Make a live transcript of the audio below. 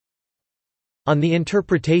On the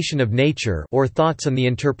Interpretation of Nature or Thoughts on the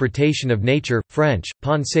Interpretation of Nature, French,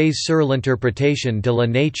 Pensées sur l'interprétation de la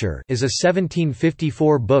nature is a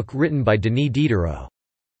 1754 book written by Denis Diderot.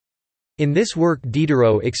 In this work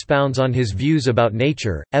Diderot expounds on his views about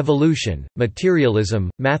nature, evolution,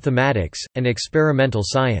 materialism, mathematics, and experimental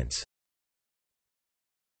science.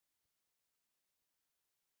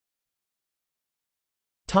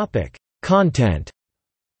 Content.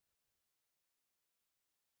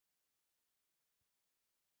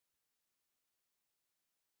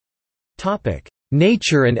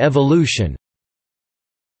 Nature and evolution.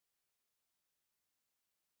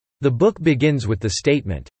 The book begins with the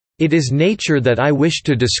statement, "It is nature that I wish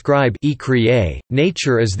to describe et créer.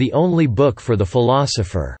 Nature is the only book for the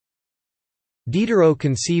philosopher." Diderot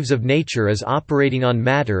conceives of nature as operating on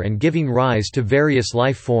matter and giving rise to various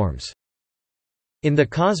life forms. In the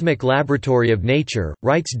cosmic laboratory of nature,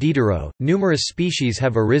 writes Diderot, numerous species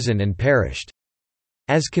have arisen and perished.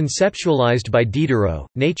 As conceptualized by Diderot,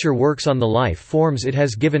 nature works on the life forms it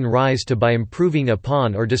has given rise to by improving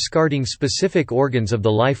upon or discarding specific organs of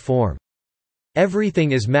the life form.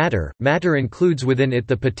 Everything is matter, matter includes within it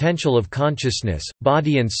the potential of consciousness,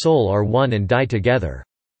 body and soul are one and die together.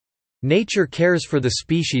 Nature cares for the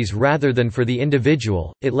species rather than for the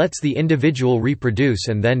individual, it lets the individual reproduce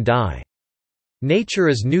and then die. Nature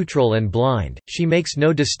is neutral and blind, she makes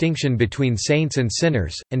no distinction between saints and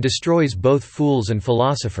sinners, and destroys both fools and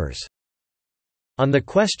philosophers. On the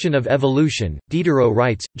question of evolution, Diderot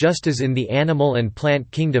writes, just as in the animal and plant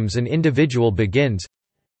kingdoms an individual begins,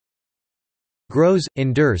 grows,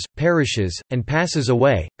 endures, perishes, and passes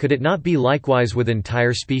away, could it not be likewise with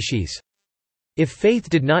entire species? If faith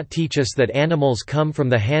did not teach us that animals come from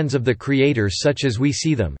the hands of the Creator such as we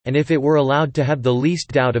see them, and if it were allowed to have the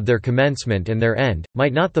least doubt of their commencement and their end,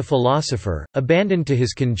 might not the philosopher, abandoned to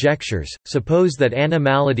his conjectures, suppose that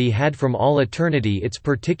animality had from all eternity its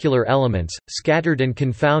particular elements, scattered and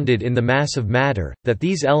confounded in the mass of matter, that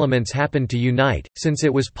these elements happened to unite, since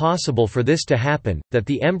it was possible for this to happen, that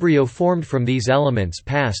the embryo formed from these elements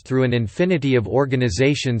passed through an infinity of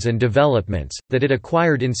organizations and developments, that it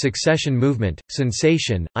acquired in succession movement,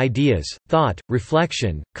 sensation, ideas, thought,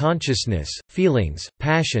 reflection, consciousness, feelings,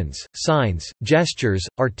 passions, signs, gestures,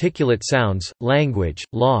 articulate sounds, language,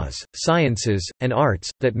 laws, sciences, and arts,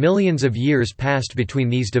 that millions of years passed between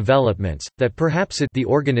these developments, that perhaps the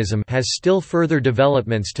organism has still further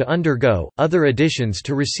developments to undergo, other additions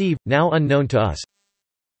to receive, now unknown to us,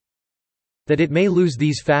 that it may lose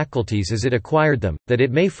these faculties as it acquired them, that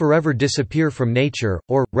it may forever disappear from nature,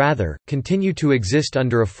 or, rather, continue to exist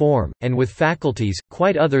under a form, and with faculties,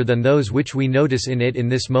 quite other than those which we notice in it in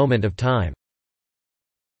this moment of time.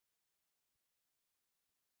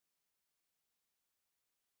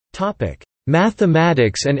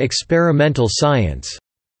 Mathematics and experimental science.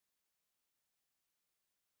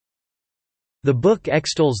 The book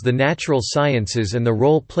extols the natural sciences and the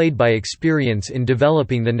role played by experience in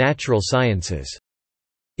developing the natural sciences.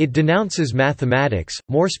 It denounces mathematics,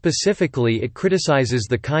 more specifically it criticizes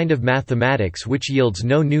the kind of mathematics which yields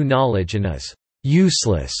no new knowledge and is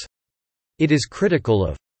useless. It is critical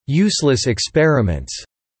of useless experiments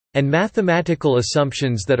and mathematical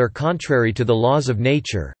assumptions that are contrary to the laws of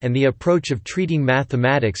nature, and the approach of treating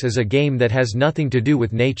mathematics as a game that has nothing to do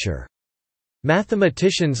with nature.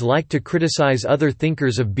 Mathematicians like to criticize other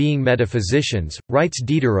thinkers of being metaphysicians, writes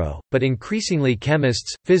Diderot, but increasingly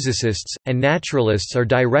chemists, physicists, and naturalists are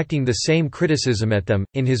directing the same criticism at them.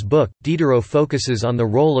 In his book, Diderot focuses on the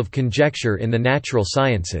role of conjecture in the natural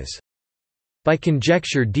sciences. By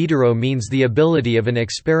conjecture, Diderot means the ability of an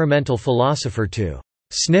experimental philosopher to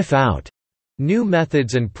sniff out new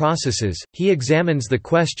methods and processes. He examines the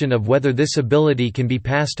question of whether this ability can be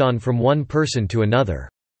passed on from one person to another.